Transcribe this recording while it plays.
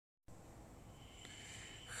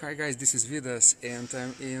Hi guys, this is Vidas and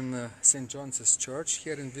I'm in St. John's Church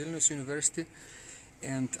here in Vilnius University,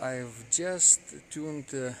 and I've just tuned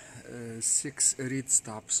 6 reed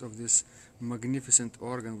stops of this magnificent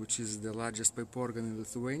organ, which is the largest pipe organ in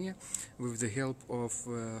Lithuania, with the help of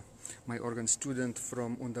my organ student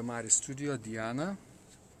from Undamari studio, Diana.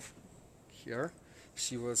 Here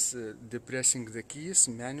she was depressing the keys,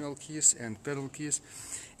 manual keys and pedal keys,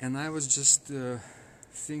 and I was just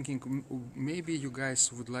thinking maybe you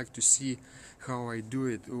guys would like to see how I do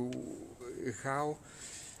it, how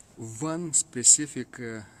one specific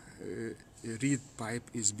reed pipe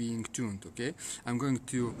is being tuned. Okay, I'm going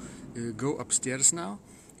to go upstairs now,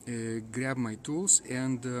 grab my tools,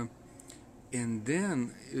 and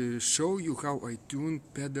then show you how I tune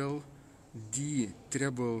pedal D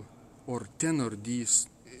treble or tenor D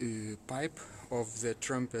pipe of the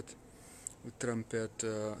trumpet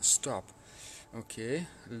stop. Okay,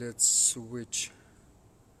 let's switch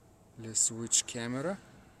camera.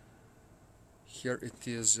 Here it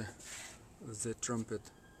is, the trumpet.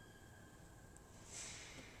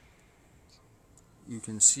 You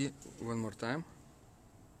can see one more time.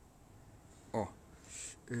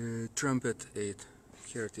 Trumpet 8.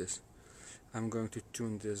 Here it is. I'm going to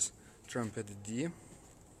tune this trumpet D,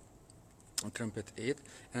 trumpet 8,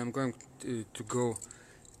 and I'm going to go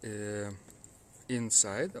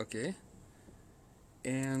inside. Okay,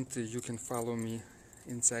 and you can follow me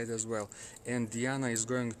inside as well, and Diana is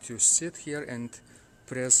going to sit here and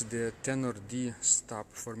press the tenor D stop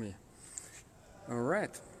for me.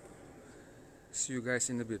 Alright, see you guys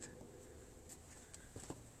in a bit.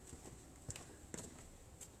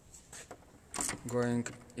 Going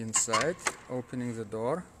inside, opening the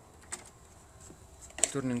door,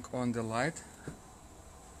 turning on the light.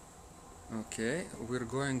 Okay, we're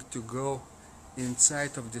going to go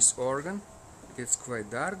inside of this organ. It's quite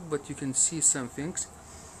dark, but you can see some things,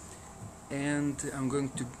 and I'm going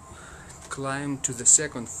to climb to the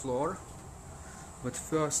second floor, but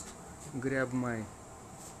first grab my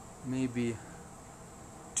maybe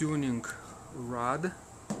tuning rod,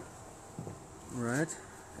 right,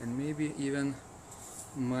 and maybe even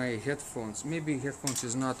my headphones. Maybe headphones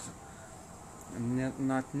is not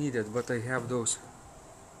needed, but I have those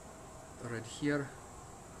right here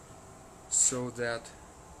so that,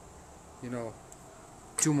 you know,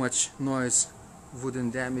 too much noise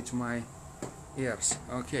wouldn't damage my ears.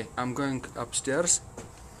 Okay, I'm going upstairs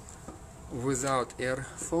without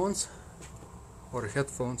earphones or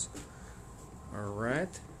headphones.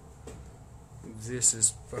 Alright, this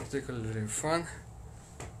is particularly fun.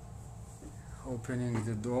 Opening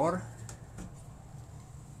the door,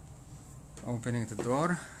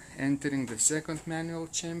 entering the second manual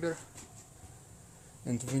chamber,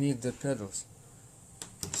 and we need the pedals.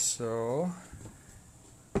 So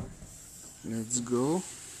let's go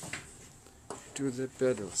to the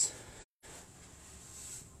pedals.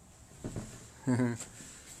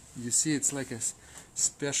 You see, it's like a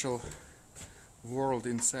special world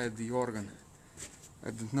inside the organ.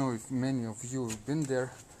 I don't know if many of you have been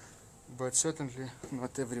there, but certainly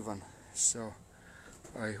not everyone. So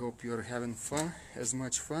I hope you're having fun, as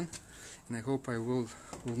much fun, and I hope I will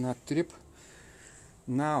not trip.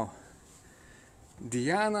 Now,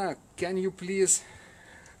 Diana, can you please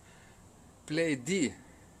play D?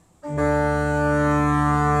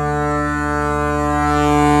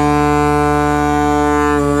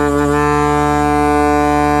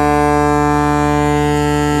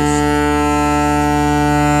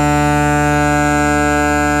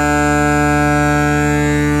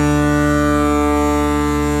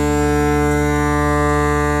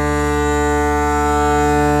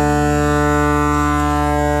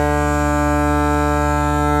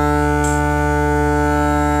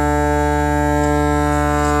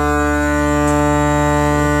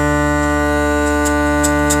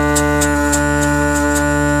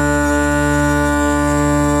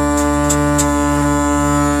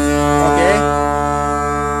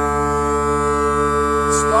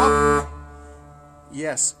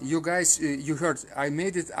 Yes, you guys, you heard, I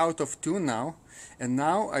made it out of tune now, and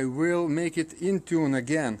now I will make it in tune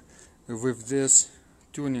again with this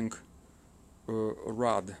tuning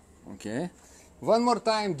rod. Okay, one more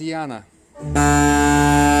time, Diana.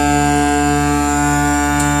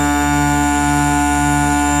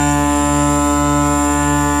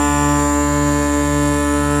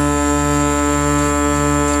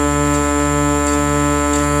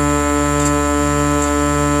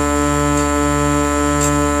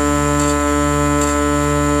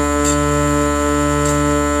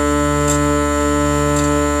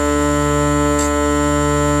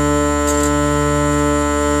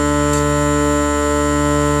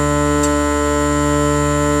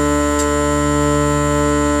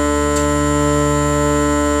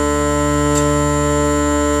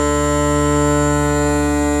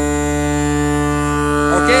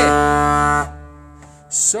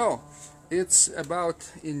 it's about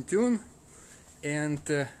in tune, and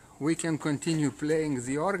we can continue playing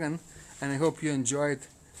the organ, and I hope you enjoyed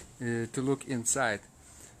to look inside.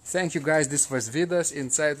 Thank you guys, this was Vidas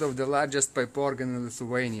inside of the largest pipe organ in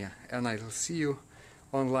Lithuania, and I'll see you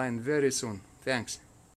online very soon. Thanks.